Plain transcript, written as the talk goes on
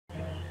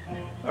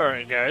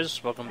Alright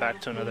guys, welcome back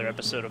to another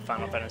episode of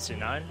Final Fantasy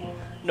IX.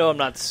 No, I'm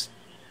not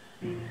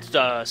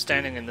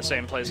standing in the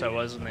same place I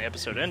was when the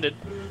episode ended.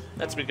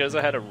 That's because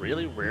I had a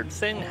really weird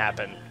thing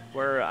happen,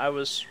 where I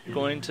was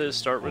going to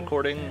start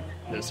recording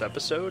this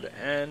episode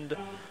and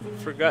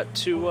forgot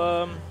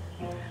to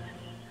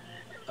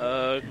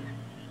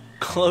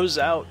close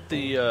out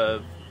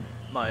the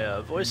my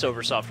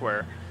voiceover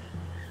software,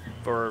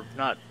 or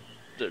not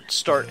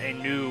start a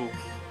new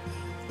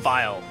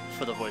file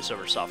for the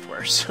voiceover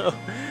software. So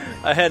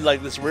I had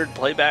like this weird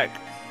playback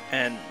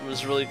and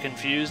was really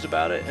confused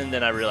about it, and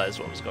then I realized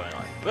what was going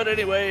on. But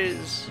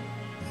anyways,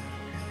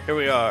 here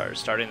we are,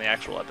 starting the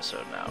actual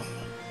episode now.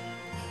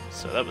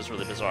 So that was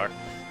really bizarre.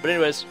 But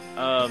anyways,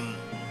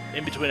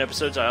 in between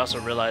episodes I also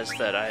realized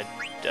that I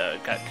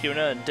had got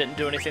Cuna and didn't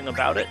do anything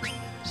about it.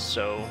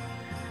 So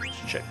let's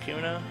check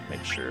Cuna,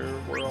 make sure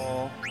we're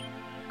all...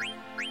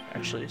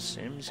 Actually,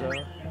 seems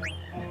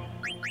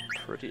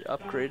pretty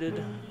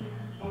upgraded.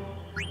 So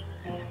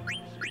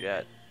we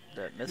got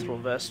that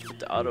mithril vest with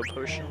the auto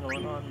potion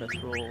going on,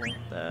 mithril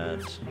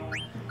that,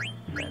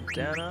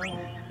 bandana,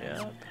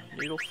 yep,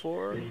 needle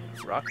 4,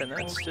 rocking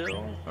that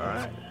still,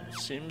 alright,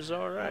 seems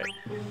alright.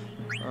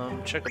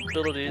 Check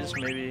abilities,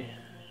 maybe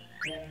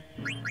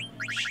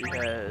she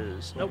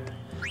has, nope,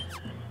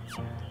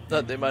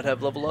 thought they might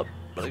have level up,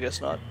 but I guess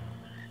not.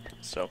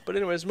 So, but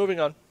anyways, moving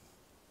on.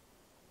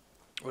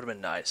 Would have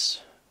been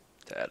nice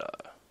to add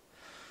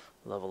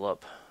level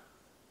up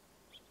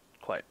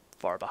quite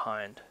far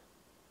behind.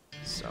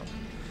 So,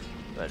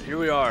 but here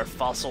we are,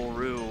 Fossil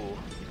Roo.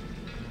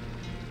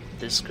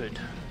 This could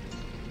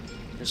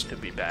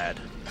be bad.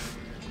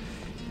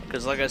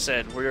 Because like I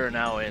said, we are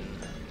now in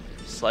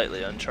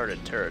slightly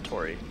uncharted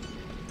territory.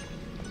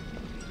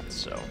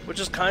 So, which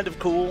is kind of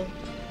cool,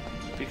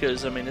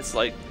 because I mean it's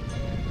like,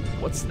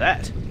 what's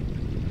that?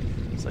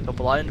 It's like a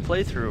blind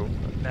playthrough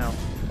now.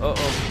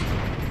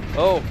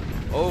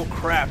 Oh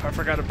crap, I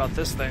forgot about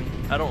this thing.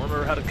 I don't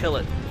remember how to kill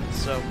it.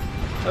 So,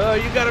 oh,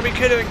 you gotta be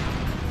kidding!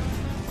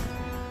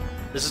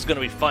 This is gonna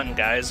be fun,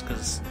 guys,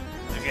 because,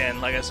 again,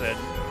 like I said,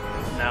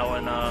 now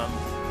in, no!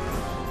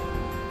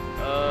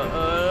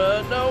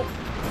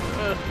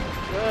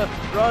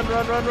 Run!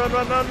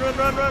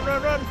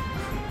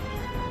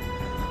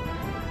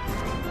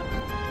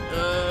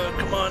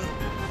 Come on.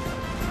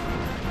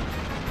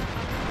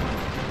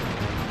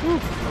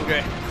 Whew,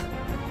 okay.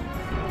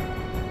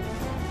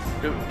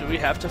 Do we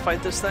have to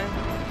fight this thing?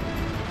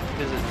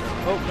 Is it?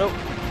 Oh, no.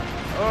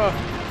 Oh.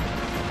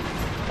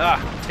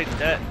 Ah, take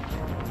that.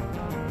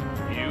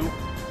 You.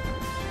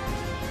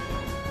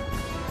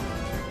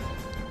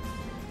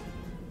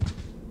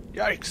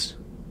 Yikes.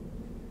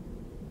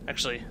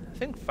 Actually, I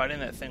think fighting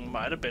that thing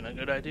might have been a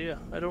good idea.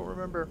 I don't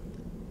remember.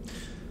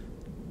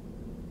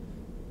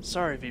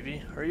 Sorry,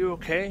 Vivi. Are you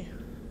okay?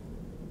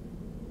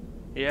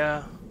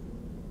 Yeah.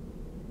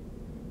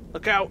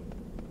 Look out!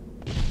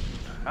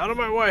 Out of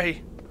my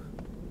way!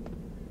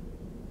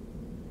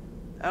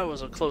 That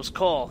was a close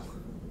call.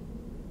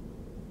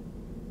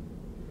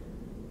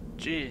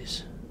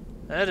 Jeez,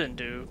 that didn't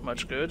do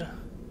much good.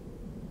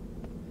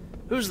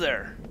 Who's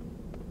there?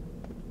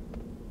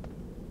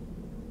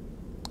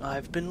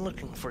 I've been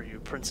looking for you,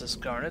 Princess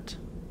Garnet.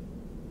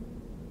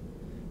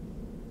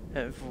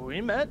 Have we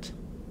met?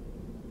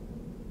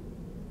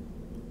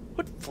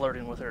 Quit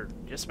flirting with her.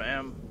 Yes,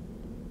 ma'am.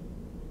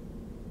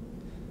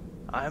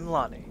 I'm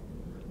Lonnie.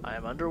 I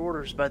am under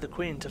orders by the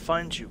Queen to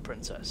find you,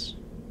 Princess.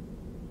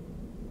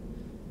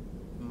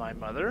 My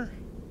mother?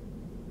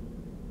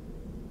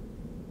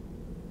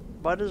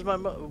 What does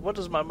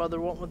my mother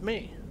want with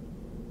me?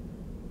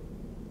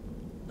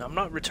 I'm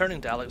not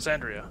returning to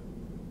Alexandria.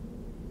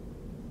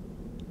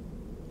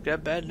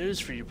 Got bad news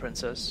for you,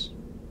 Princess.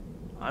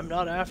 I'm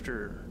not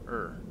after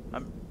her.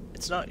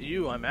 It's not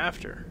you I'm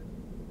after.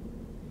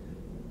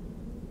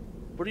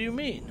 What do you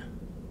mean?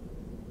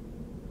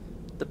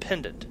 The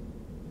pendant.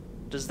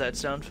 Does that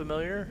sound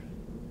familiar?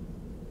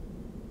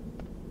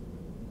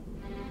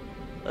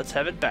 Let's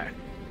have it back.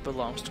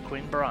 Belongs to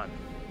Queen Bran.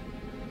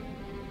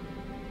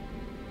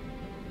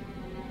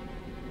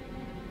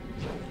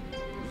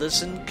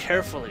 Listen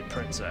carefully,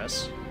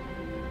 Princess.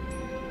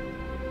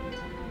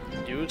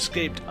 You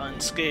escaped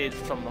unscathed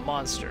from the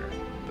monster,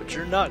 but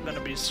you're not going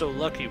to be so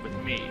lucky with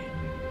me.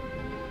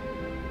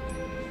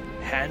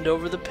 Hand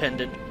over the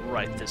pendant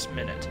right this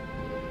minute.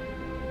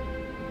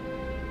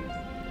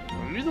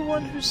 Were you the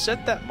one who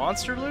set that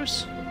monster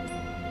loose?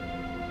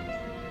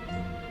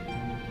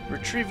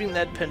 Retrieving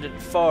that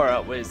pendant far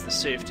outweighs the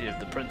safety of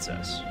the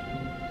princess.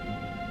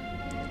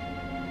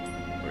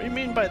 What do you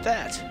mean by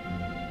that?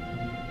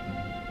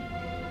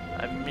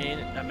 I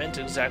meant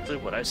exactly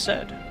what I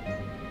said.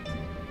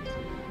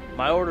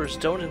 My orders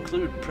don't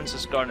include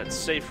Princess Garnet's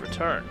safe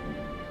return.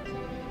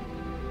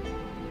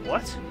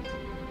 What?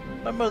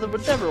 My mother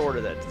would never order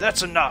that.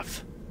 That's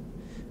enough!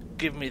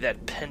 Give me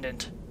that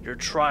pendant. You're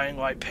trying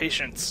my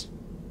patience.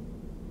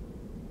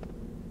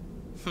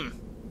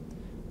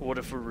 What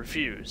if we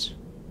refuse?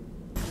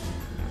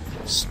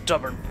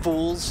 Stubborn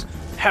fools!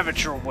 Have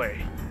it your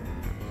way!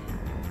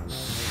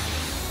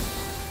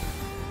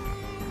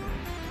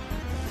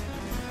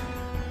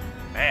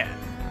 man.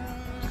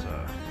 It's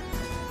a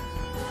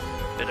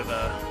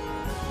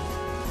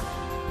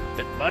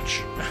bit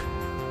much.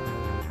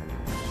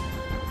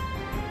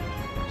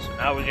 So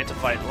now we get to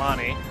fight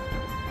Lonnie.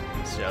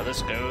 Let's see how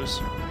this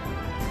goes.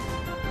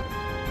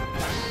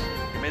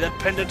 Give me that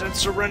pendant and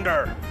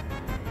surrender!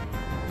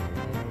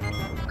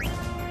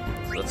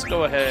 So let's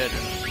go ahead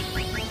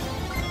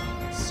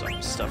and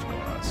some stuff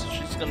going on. So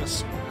she's gonna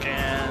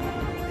scan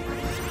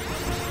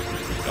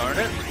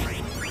Garnet.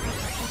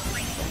 For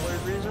some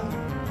weird reason.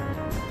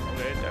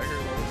 Okay, dagger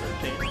level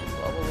 13.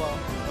 Blah blah blah.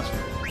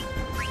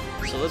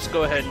 So let's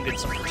go ahead and get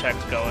some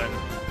protect going.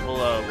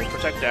 We'll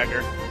protect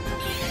dagger.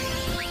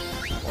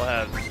 We'll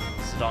have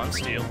Zidane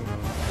steal.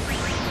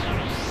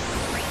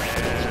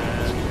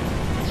 And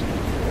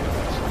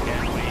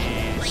can we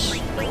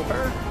slow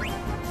her?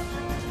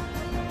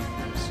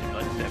 Seems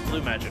like that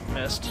blue magic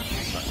missed.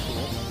 It's not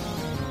cool.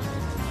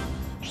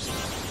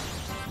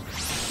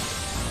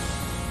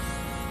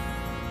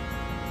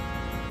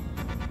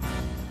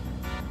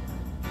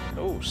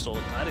 Oh,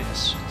 stolen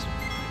gladius. It's a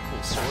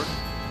cool sword.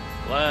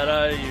 Glad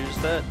I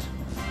used that.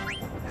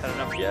 Had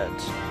enough yet.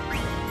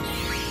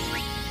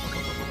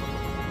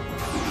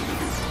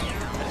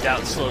 I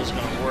doubt slow's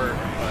gonna work,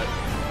 but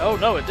oh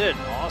no, it did.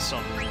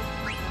 Awesome.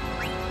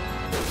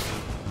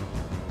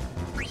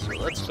 So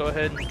let's go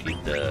ahead and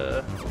keep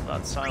the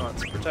not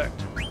silence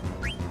protect.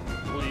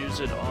 We'll use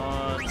it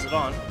on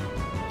Zidane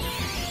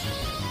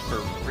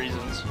for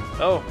reasons.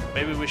 Oh,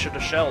 maybe we should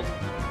have shelled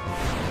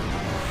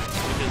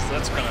because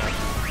that's gonna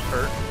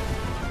hurt.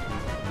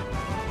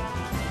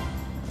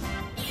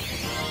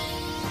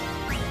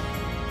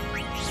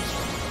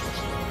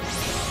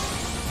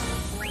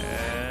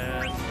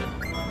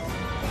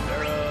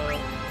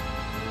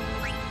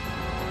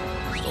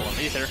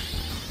 Ether.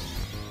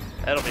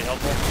 That'll be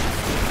helpful.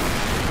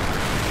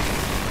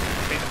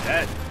 Take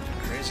that,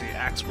 crazy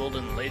axe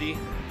wielding lady.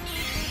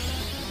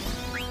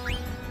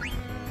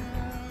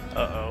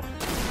 Uh-oh.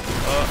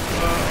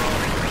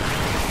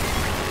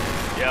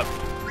 Yep.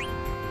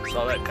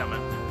 Saw that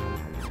coming.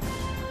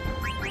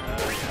 Yeah,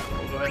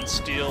 we'll go ahead and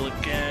steal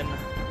again.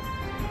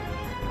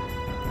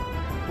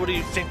 What do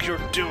you think you're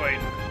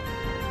doing?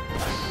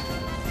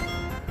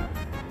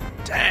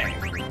 Dang!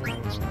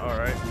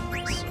 Alright.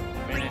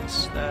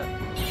 Phoenix, that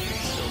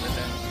still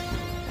didn't.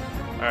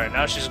 Alright,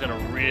 now she's gonna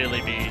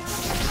really be.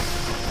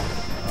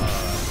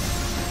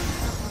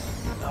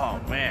 Oh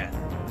man.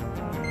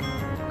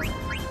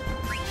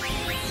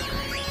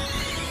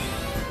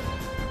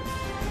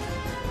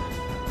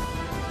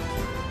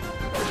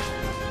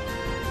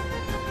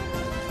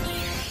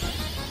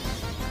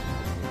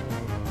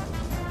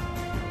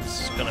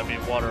 This is gonna be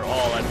water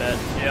all, I bet.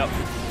 Yep.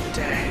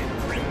 Dang.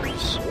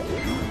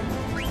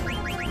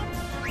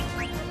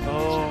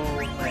 Oh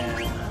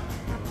man.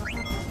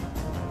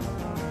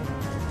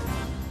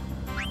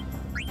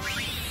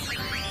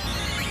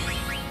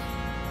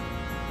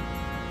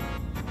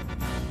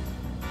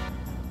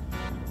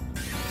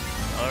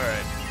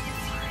 Alright.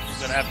 I'm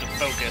gonna have to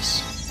focus.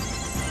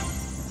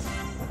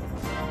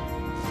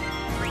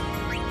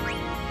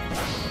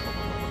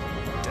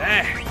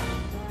 Dang!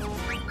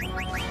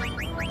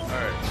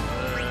 Alright,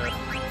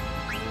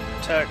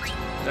 protect,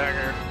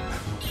 dagger.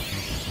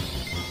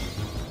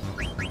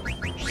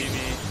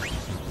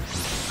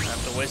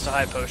 Waste a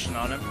high potion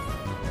on him.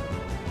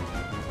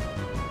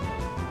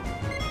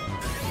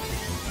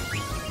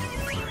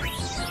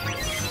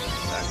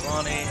 Back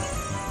Lonnie.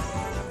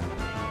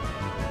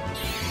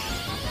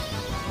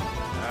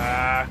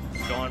 Ah,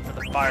 going for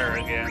the fire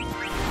again.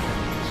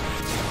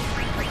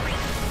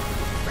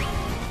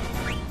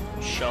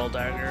 Shell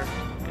dagger.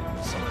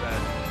 Get some of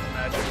that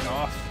magic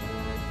off.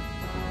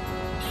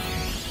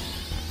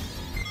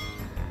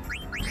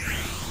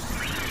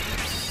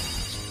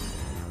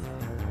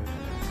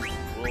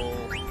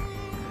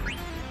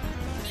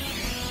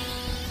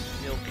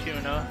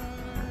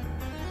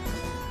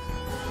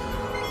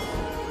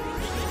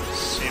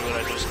 See what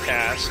I just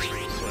cast.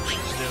 That's what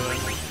she's doing.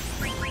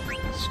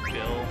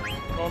 Skill.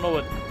 I don't know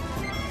what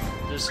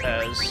this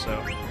has, so.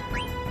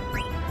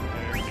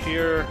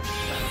 Here.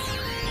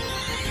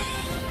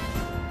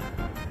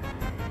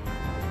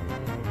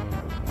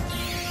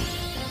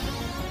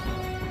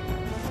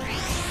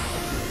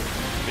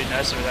 It'd be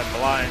nicer to have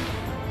blind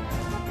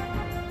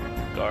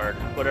guard.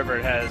 Whatever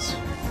it has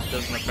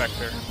doesn't affect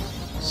her.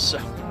 So.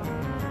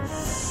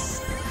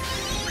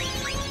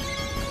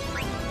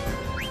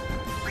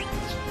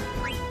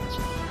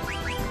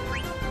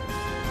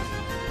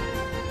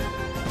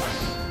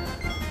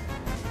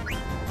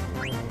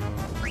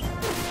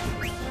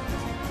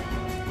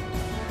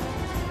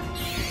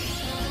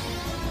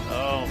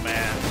 Oh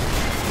man.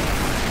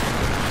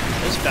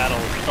 This battle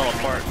fell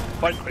apart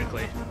quite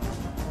quickly.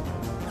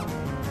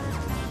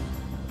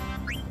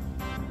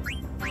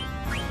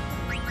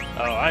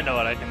 Oh, I know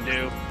what I can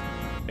do.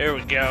 Here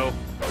we go.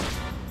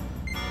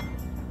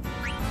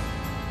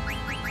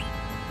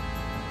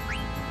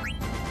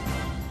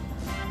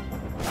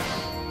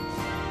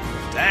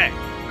 Dang.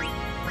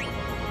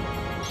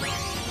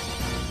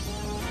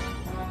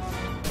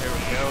 There we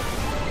go.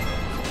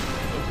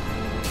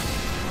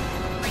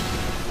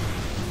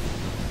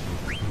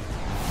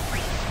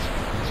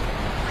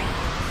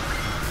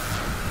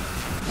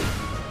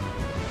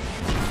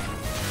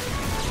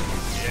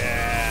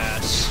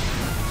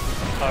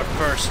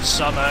 Ghost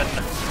summon.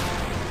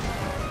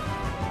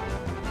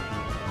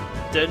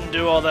 Didn't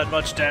do all that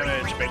much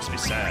damage, makes me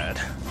sad.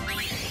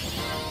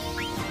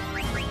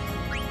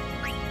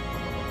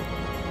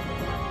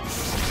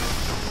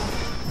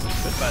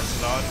 Goodbye,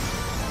 Zidane.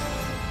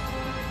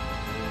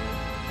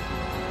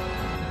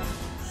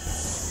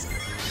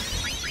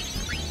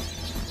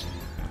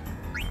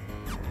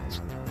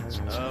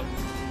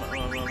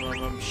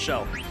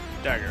 Shell.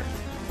 Dagger.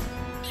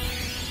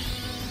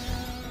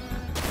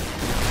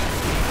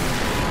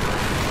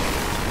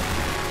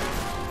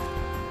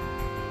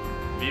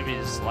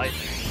 Vivi's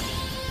lightning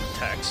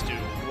attacks do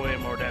way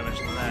more damage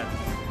than that.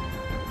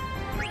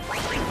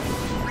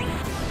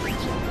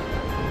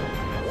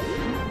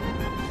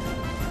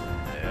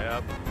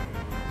 Yep.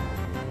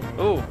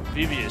 Oh,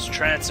 Vivi is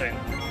trancing.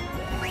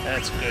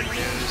 That's good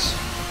news.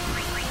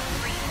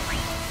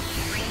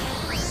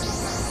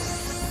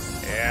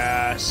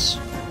 Yes.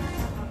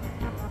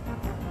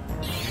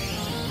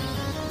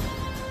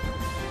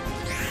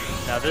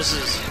 Now this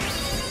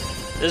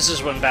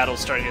is when battles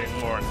start getting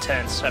more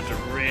intense. You have to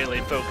really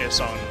focus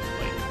on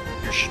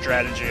like your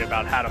strategy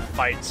about how to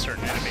fight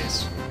certain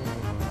enemies.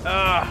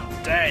 Ah,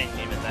 dang,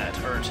 even that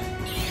hurt.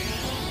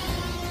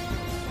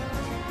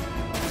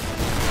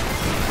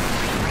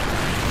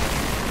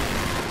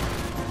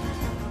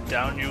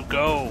 Down you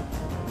go.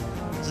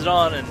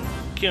 Zidane and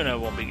Kuna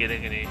won't be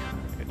getting any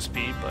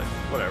XP, but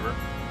whatever.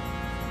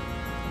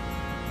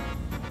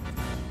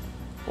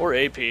 Or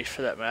AP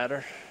for that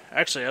matter.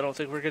 Actually, I don't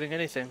think we're getting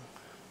anything.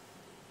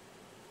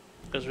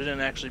 Because we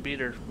didn't actually beat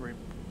her. We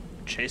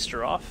chased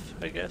her off,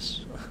 I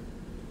guess.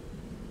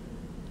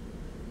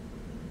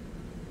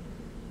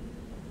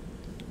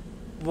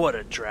 What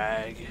a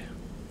drag.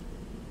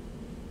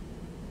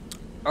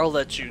 I'll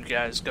let you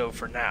guys go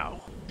for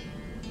now.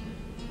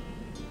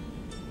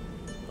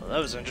 Well, that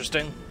was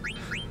interesting.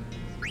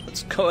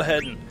 Let's go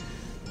ahead and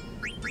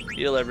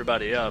heal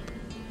everybody up.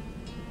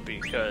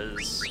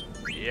 Because,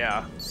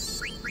 yeah.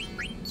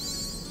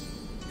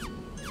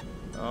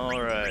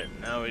 Alright,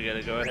 now we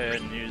gotta go ahead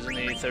and use an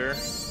ether.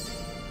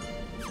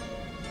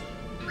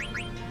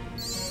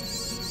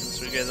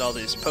 Since we get all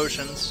these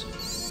potions.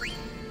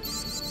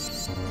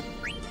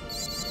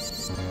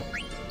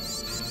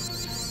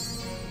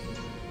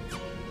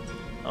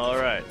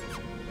 Alright.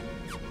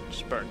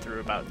 Just burnt through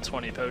about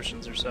 20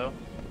 potions or so.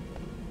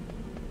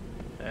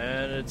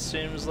 And it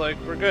seems like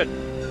we're good.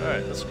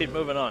 Alright, let's keep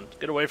moving on.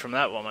 Get away from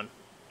that woman.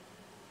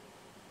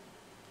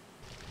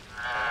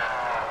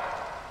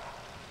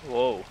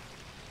 Whoa.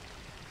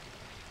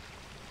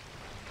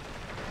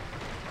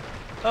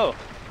 Oh,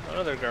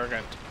 another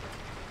Gargant.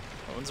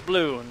 That one's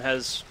blue and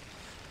has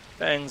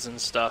fangs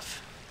and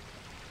stuff.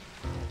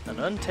 An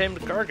untamed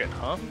Gargant,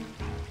 huh?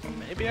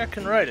 Maybe I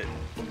can ride it.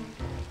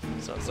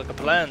 Sounds like a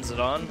plan,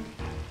 Zidane.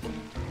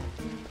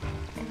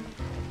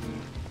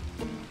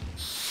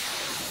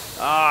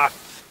 Ah!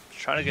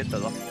 Trying to get to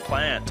the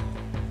plant.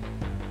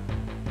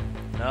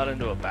 Not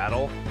into a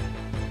battle.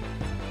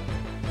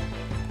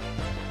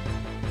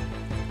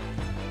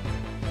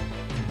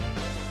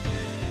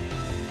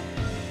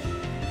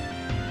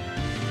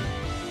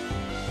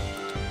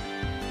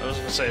 I was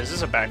gonna say, is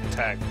this a back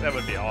attack? That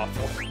would be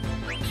awful.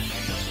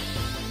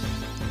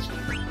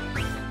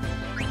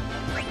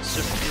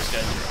 Assuming these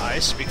guys are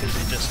ice because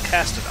he just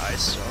casted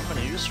ice, so I'm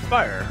gonna use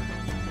fire.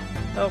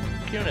 Oh,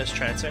 Kuna's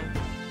trancing. Go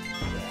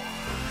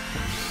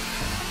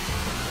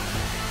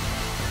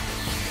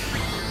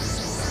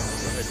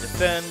ahead,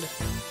 defend.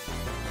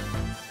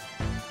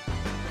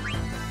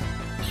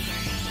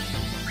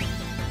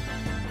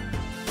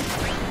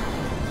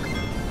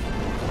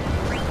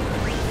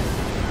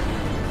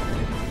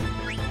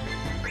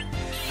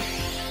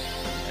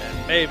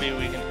 Maybe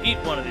we can eat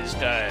one of these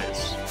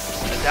guys.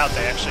 I doubt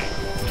they actually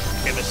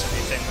give us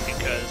anything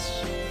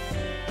because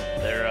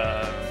they're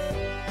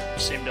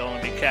seem to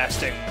only be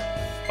casting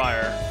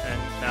fire,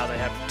 and now they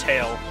have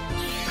tail.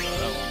 So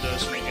that won't do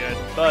us any good,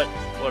 but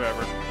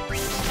whatever.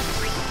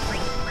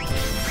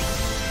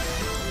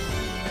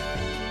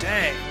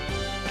 Dang,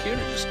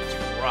 Kuna just gets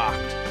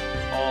rocked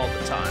all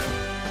the time.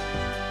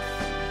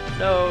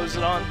 No,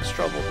 Zidane's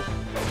trouble.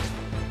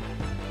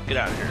 Get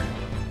out of here.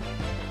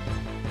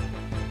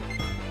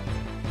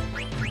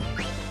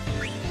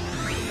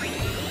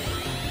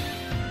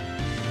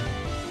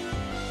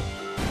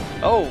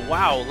 Oh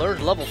wow,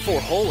 learned level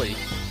 4 holy.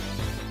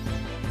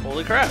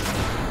 Holy crap.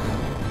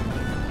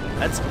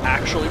 That's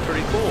actually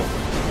pretty cool.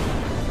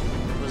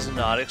 Was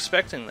not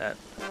expecting that.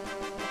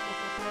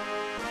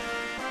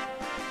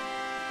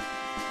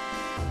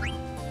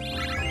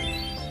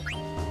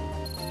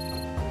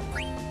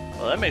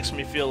 Well, that makes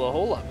me feel a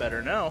whole lot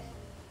better now.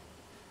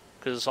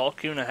 Because all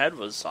Kuna had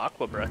was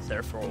Aqua Breath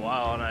there for a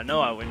while, and I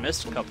know we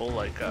missed a couple,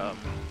 like that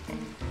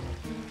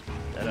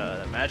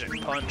Magic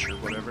Punch or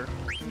whatever.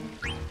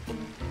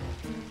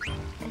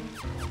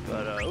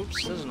 But,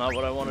 oops, this is not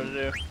what I wanted to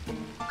do.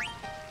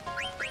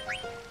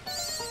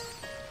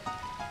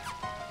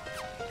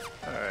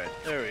 Alright,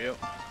 there we go.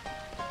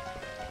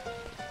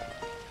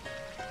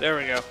 There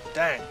we go.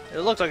 Dang, it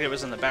looked like it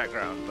was in the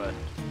background, but...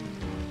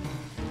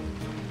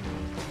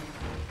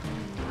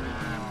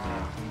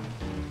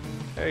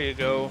 There you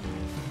go.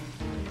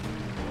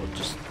 We'll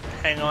just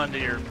hang on to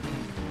your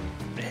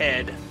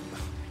head.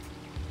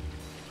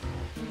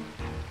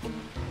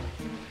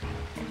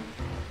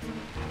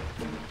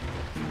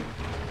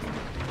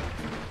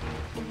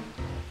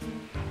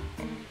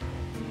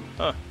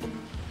 Huh.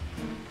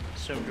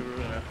 Assumed we were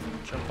gonna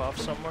jump off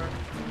somewhere.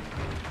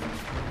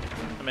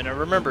 I mean, I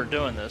remember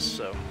doing this,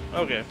 so...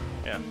 Okay,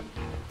 yeah.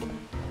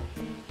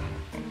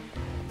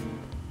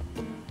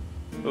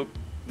 Oop.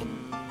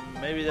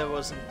 Maybe that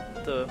wasn't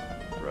the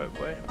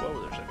right way.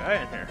 Whoa, there's a guy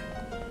in here.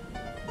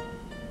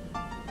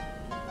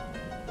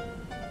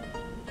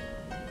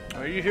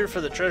 Are you here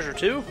for the treasure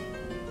too?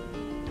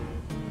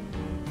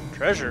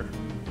 Treasure?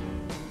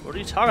 What are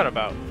you talking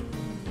about?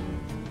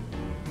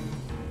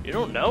 You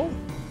don't know?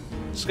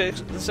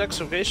 This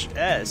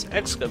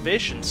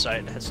excavation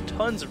site has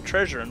tons of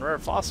treasure and rare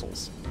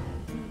fossils.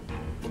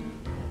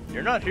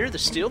 You're not here to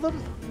steal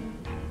them?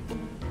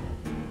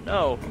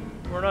 No,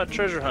 we're not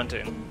treasure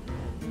hunting.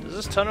 Does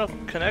this tunnel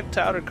connect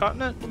to Outer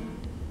Continent?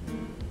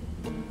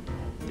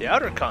 The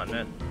Outer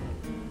Continent?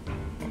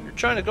 You're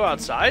trying to go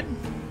outside?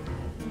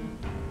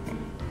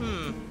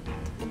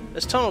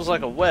 This tunnel's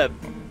like a web.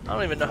 I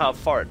don't even know how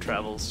far it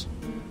travels.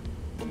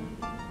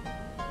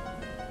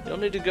 You'll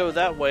need to go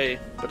that way,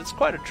 but it's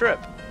quite a trip.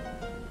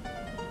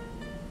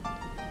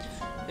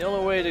 The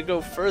only way to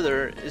go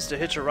further is to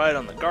hitch a ride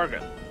on the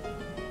Gargant.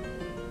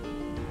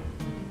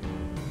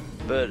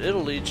 But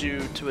it'll lead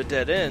you to a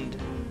dead end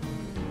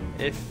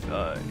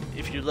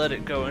if you let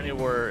it go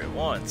anywhere it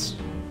wants.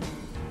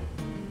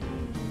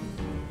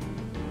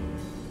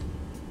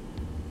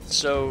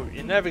 So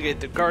you navigate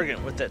the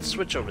Gargant with that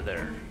switch over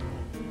there.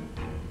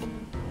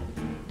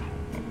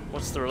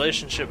 What's the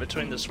relationship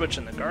between the switch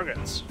and the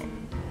Gargants?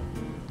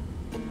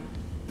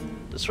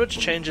 The switch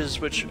changes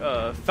which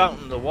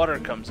fountain the water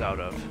comes out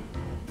of.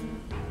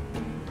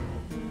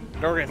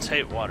 Gargants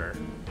hate water.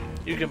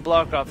 You can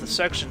block off the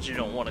sections you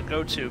don't want to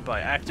go to by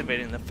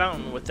activating the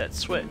fountain with that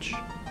switch.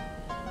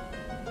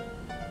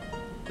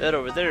 That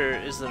over there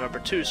is the number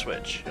 2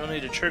 switch. You'll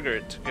need to trigger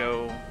it to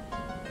go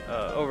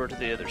over to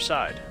the other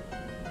side.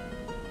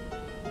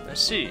 I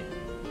see.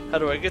 How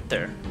do I get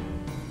there?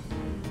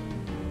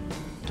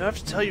 Do I have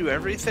to tell you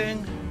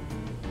everything?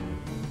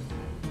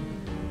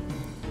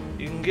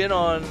 You can get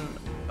on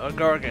a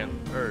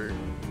Gargant, or...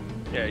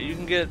 yeah, you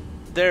can get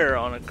there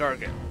on a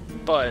Gargant,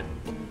 but...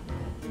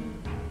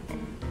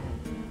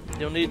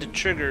 you'll need to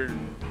trigger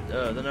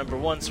the number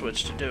 1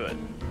 switch to do it.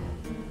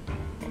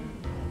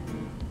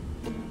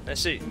 I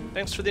see.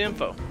 Thanks for the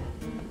info.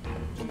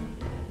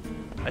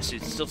 I see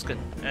Stiltskin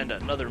and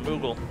another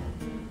Moogle.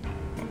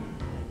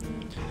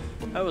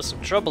 That was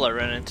some trouble I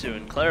ran into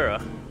in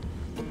Clara.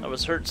 I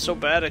was hurt so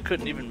bad I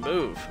couldn't even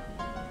move.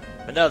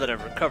 But now that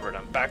I've recovered,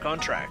 I'm back on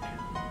track.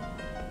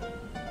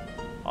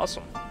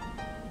 Awesome.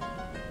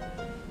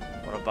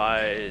 Wanna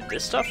buy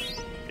this stuff?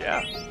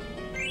 Yeah.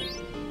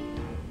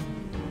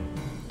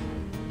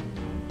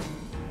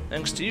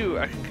 Thanks to you,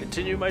 I can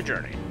continue my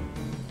journey.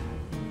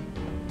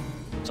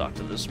 Talk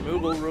to this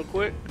Moogle real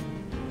quick.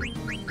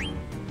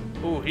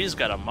 Ooh, he's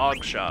got a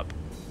Mog shop.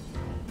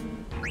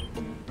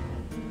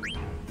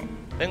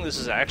 I think this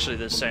is actually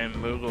the same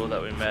Moogle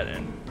that we met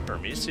in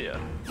Burmecia.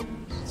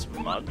 It's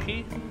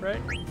Mogkey,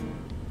 right?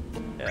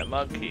 Yeah,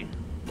 Mogkey.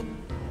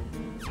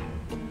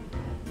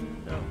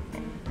 No.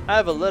 I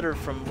have a letter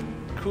from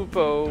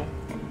Kupo.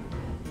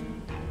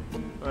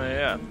 Oh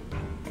yeah.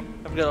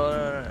 I've got a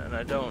letter and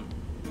I don't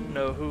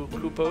know who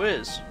Kupo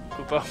is.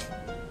 Kupo.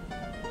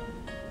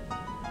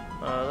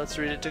 Let's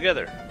read it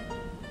together.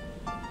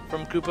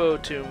 From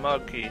Kupo to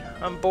Mogkey.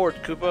 I'm bored,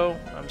 Kupo.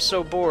 I'm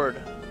so bored.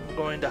 I'm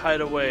going to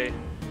hide away.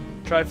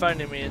 Try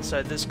finding me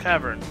inside this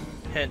cavern.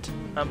 Hint,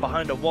 I'm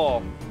behind a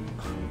wall.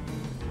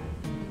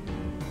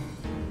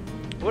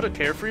 What a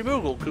carefree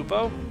Moogle,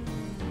 Kupo.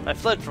 I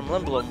fled from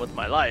Limblum with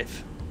my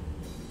life.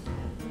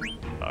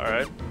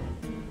 Alright.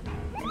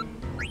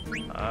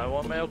 I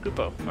want male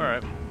Kupo.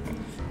 Alright.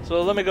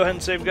 So let me go ahead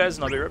and save, guys,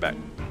 and I'll be right back.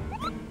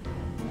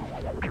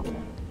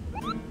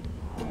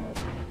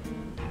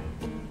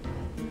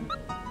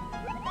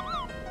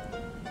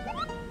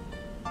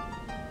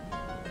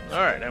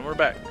 Alright, and we're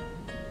back.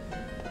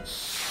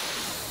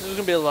 There's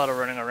gonna be a lot of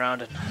running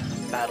around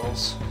and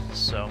battles,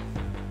 so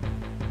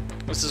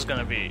this is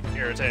gonna be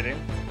irritating.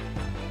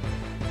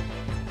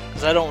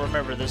 Because I don't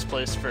remember this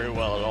place very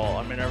well at all.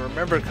 I mean, I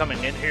remember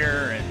coming in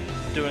here and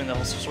doing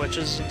the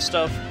switches and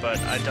stuff, but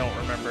I don't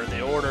remember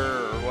the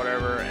order or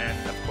whatever,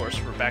 and of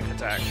course we're back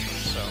attacked,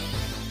 so...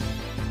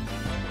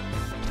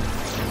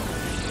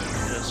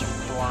 just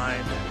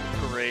blind,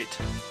 great.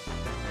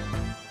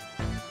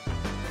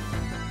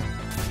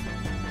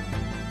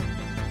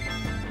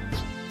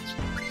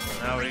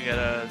 Now we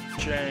gotta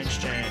change.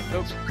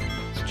 Oh,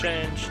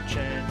 change.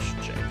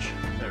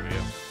 There we go.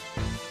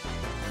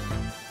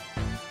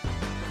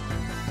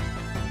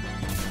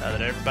 Now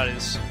that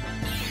everybody's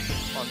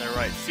on their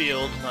right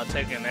field, not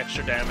taking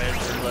extra damage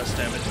or less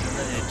damage than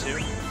they need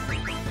to.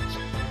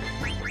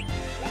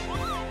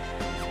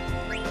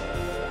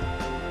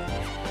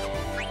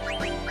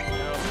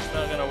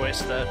 Not gonna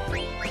waste that.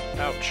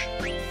 Ouch.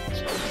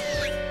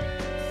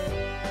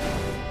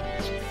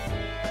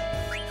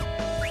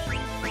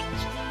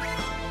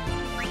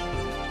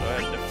 Go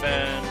ahead and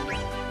defend.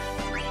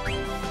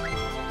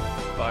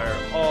 Fire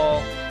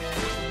all.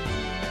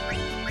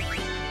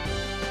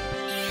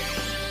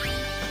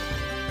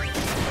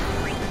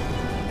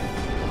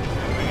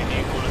 We can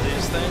eat one of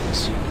these things.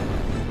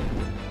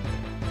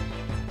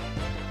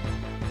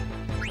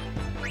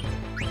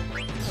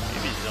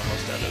 Maybe he's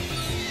almost out of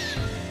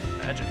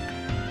magic.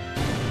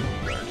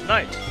 Learned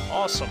Knight.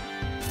 Awesome.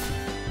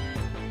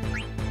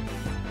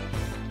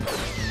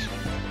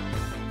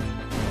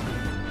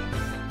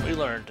 We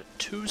learned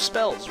 2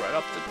 spells right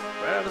out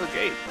of the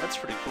gate. That's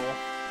pretty cool.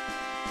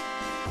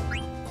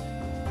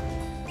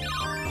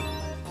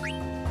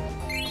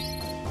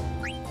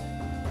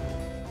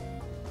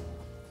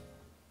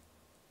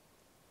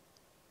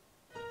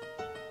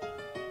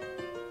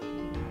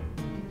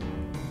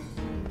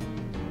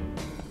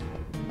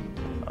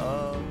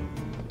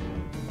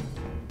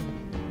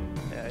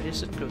 Yeah, he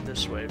said go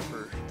this way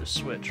for the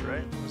switch,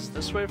 right? Was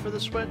this way for the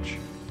switch?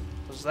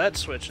 Was that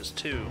switch is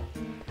 2?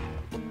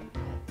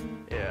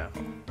 Yeah.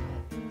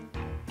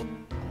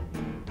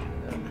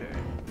 Okay.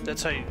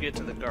 That's how you get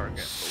to the Gargant,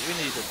 but we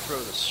need to throw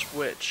the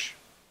switch.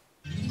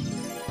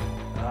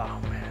 Oh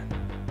man.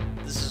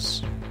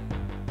 This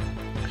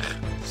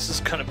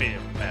is gonna be a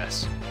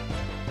mess.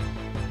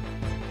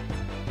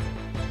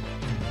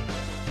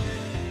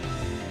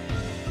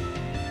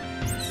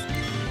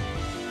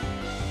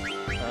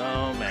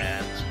 Oh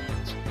man.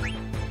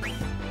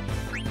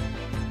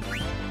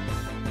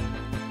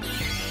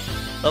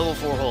 Level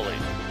 4 Holy.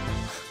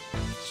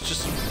 Let's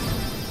just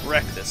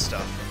wreck this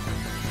stuff.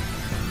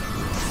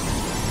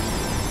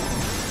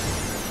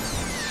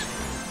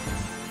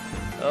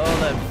 Oh,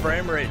 that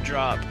frame rate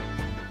drop.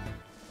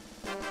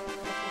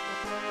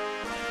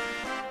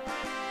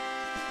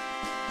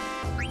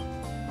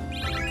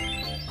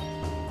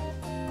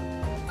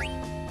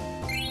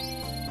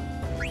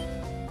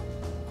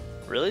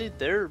 Really?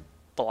 Their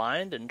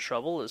blind and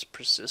trouble is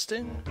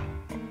persisting?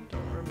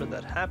 Don't remember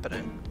that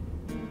happening.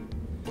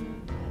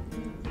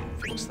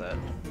 Fix that.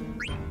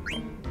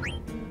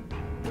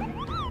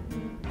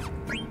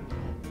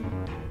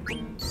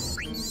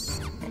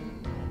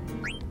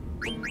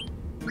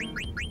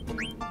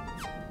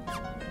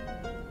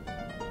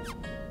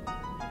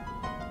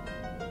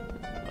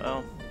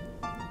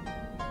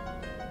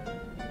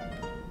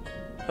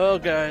 Well,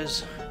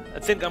 guys, I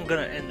think I'm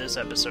gonna end this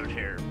episode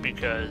here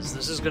because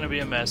this is gonna be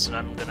a mess, and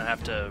I'm gonna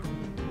have to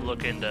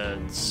look into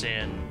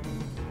seeing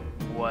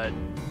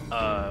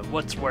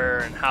what's where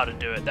and how to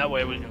do it. That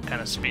way we can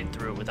kind of speed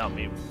through it without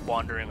me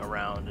wandering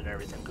around and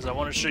everything. Because I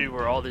want to show you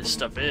where all this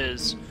stuff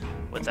is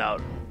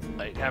without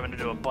like having to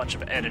do a bunch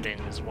of editing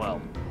as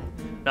well.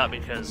 Not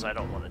because I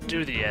don't want to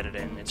do the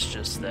editing. It's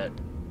just that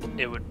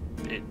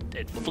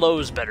it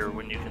flows better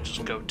when you can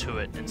just go to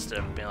it instead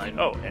of being like,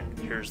 oh, and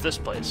here's this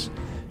place.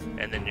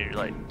 And then you're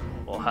like,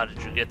 well, how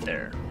did you get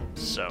there?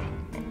 So,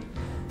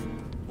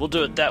 we'll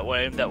do it that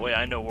way. That way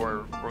I know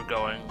where we're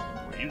going.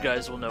 You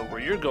guys will know where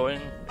you're going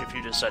if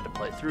you decide to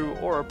play through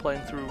or are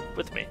playing through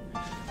with me.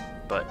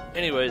 But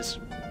anyways,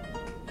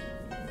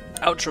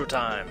 outro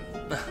time.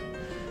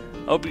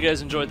 I hope you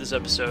guys enjoyed this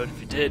episode. If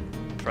you did,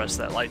 press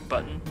that like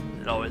button.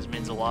 It always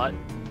means a lot.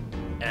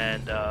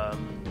 And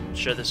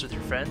share this with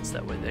your friends.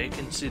 That way they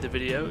can see the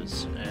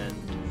videos and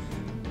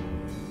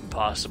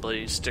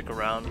possibly stick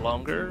around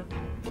longer.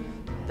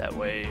 That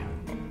way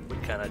we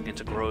kind of get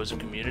to grow as a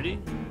community.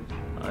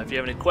 If you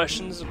have any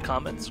questions,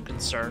 comments,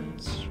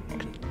 concerns,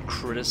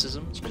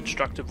 criticisms,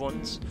 constructive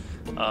ones,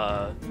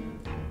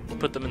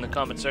 put them in the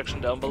comment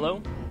section down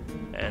below,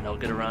 and I'll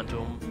get around to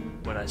them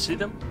when I see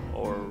them,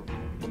 or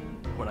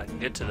when I can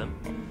get to them.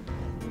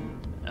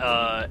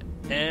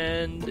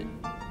 And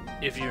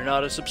if you're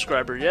not a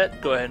subscriber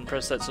yet, go ahead and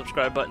press that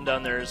subscribe button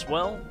down there as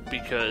well,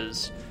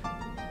 because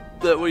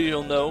that way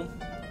you'll know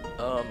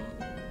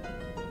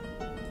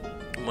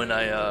when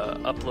I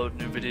upload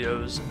new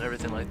videos and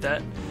everything like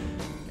that.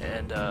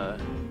 And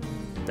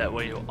that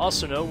way you'll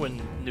also know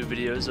when new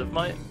videos of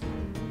my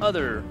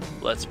other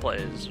Let's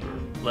Plays,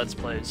 or Let's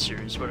Play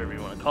series, whatever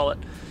you want to call it,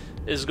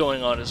 is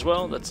going on as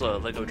well. That's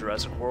LEGO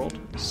Jurassic World.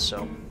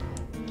 So,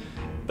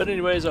 but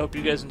anyways, I hope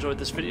you guys enjoyed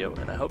this video,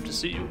 and I hope to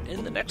see you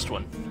in the next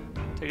one.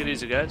 Take it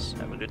easy, guys.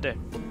 Have a good day.